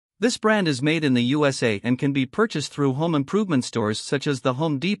This brand is made in the USA and can be purchased through home improvement stores such as the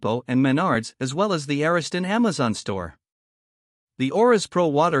Home Depot and Menards, as well as the Ariston Amazon store. The Aura's Pro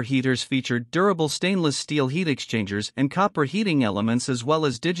water heaters feature durable stainless steel heat exchangers and copper heating elements, as well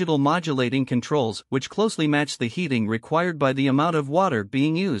as digital modulating controls which closely match the heating required by the amount of water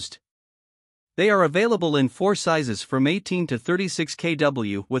being used. They are available in 4 sizes from 18 to 36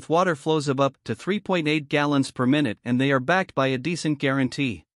 kW with water flows of up to 3.8 gallons per minute, and they are backed by a decent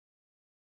guarantee.